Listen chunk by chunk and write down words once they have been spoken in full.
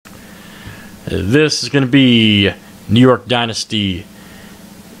This is going to be New York Dynasty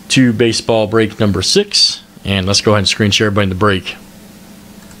 2 baseball break number 6. And let's go ahead and screen share everybody in the break.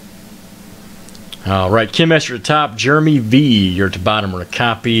 Alright, Kim S, you're at the top. Jeremy V, you're at the bottom. We're going to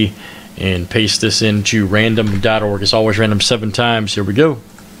copy and paste this into random.org. It's always random 7 times. Here we go.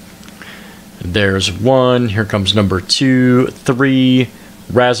 There's 1. Here comes number 2, 3,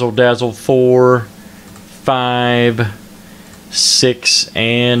 Razzle Dazzle 4, 5, 6,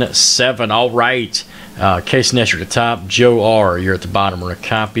 and 7. All right. Casey Ness, you're at the top. Joe R, you're at the bottom. We're going to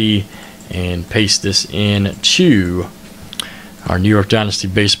copy and paste this into our New York Dynasty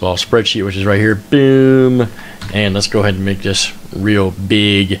baseball spreadsheet, which is right here. Boom. And let's go ahead and make this real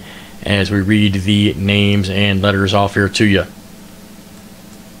big as we read the names and letters off here to you.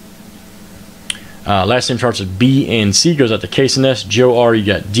 Last name starts with B and C, goes out to Case and S. Joe R, you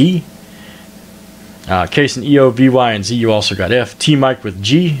got D. Case and EO, VY, and Z, you also got F. T Mike with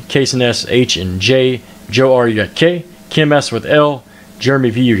G. Case and S, H and J. Joe R, you got K. Kim S with L. Jeremy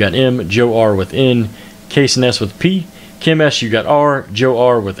V, you got M. Joe R with N. Case and S with P. Kim S, you got R. Joe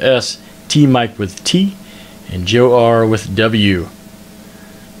R with S. T Mike with T. And Joe R with W.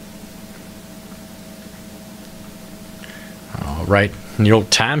 All right, and the old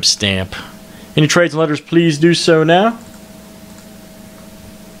timestamp. Any trades and letters, please do so now.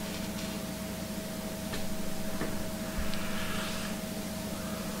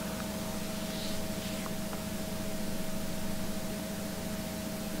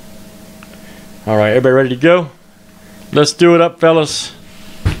 All right, everybody ready to go? Let's do it up, fellas.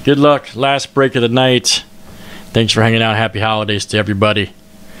 Good luck. Last break of the night. Thanks for hanging out. Happy holidays to everybody.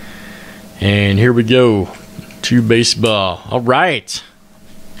 And here we go to baseball. All right.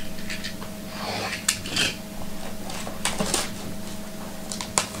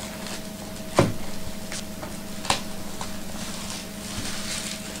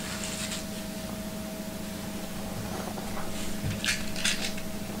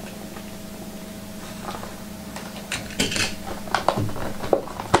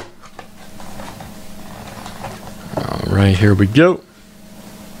 Right, here we go.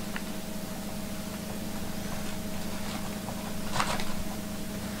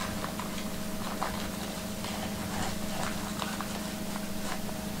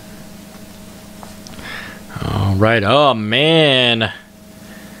 All right. Oh, man.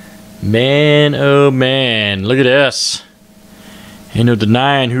 Man, oh, man. Look at this. Ain't no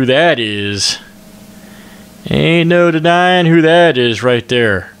denying who that is. Ain't no denying who that is right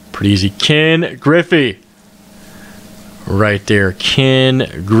there. Pretty easy. Ken Griffey. Right there,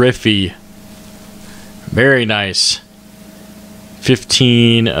 Ken Griffey. Very nice.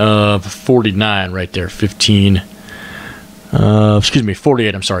 15 of 49 right there. 15, excuse me,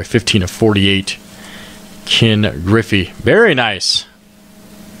 48, I'm sorry. 15 of 48. Ken Griffey. Very nice.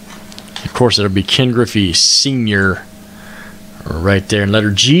 Of course, it'll be Ken Griffey Sr. right there in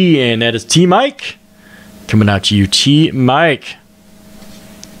letter G, and that is T Mike. Coming out to you, T Mike.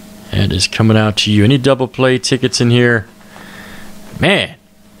 That is coming out to you. Any double play tickets in here? Man,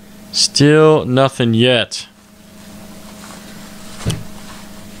 still nothing yet.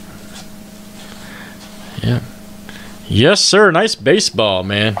 Yeah. Yes, sir. Nice baseball,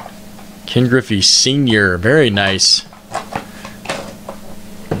 man. Ken Griffey Sr. Very nice.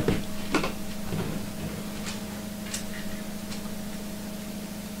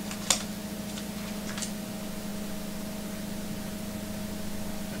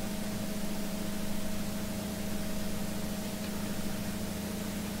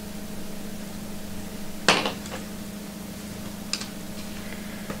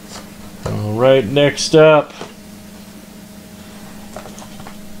 All right, next up.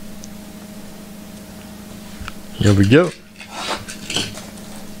 Here we go.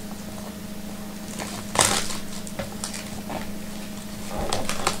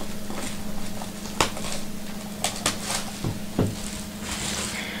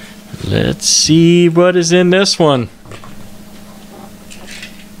 Let's see what is in this one.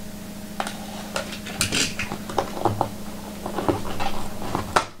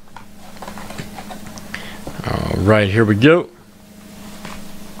 All right, here we go.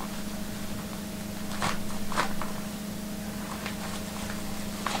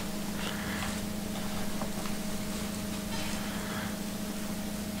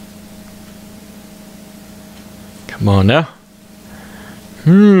 Come on now.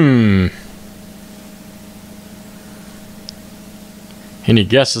 Any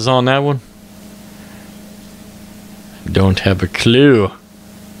guesses on that one? Don't have a clue.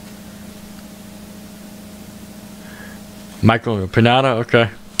 Michael Pinata? Okay.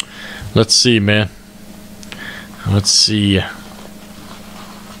 Let's see, man. Let's see.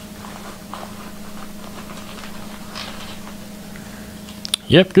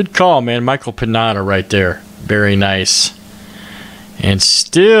 Yep, good call, man. Michael Pinata right there. Very nice. And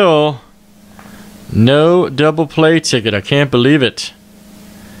still no double play ticket. I can't believe it.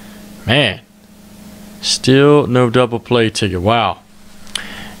 Man. Still no double play ticket. Wow.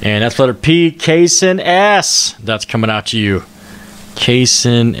 And that's letter P, Kaysen S. That's coming out to you.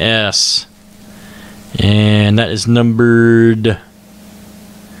 Kaysen S. And that is numbered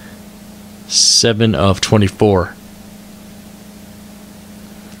 7 of 24.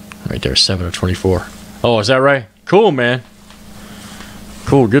 Right there, 7 of 24. Oh, is that right? Cool, man.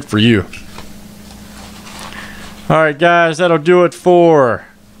 Cool, good for you. All right, guys, that'll do it for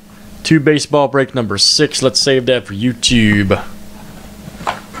 2 baseball break number 6. Let's save that for YouTube.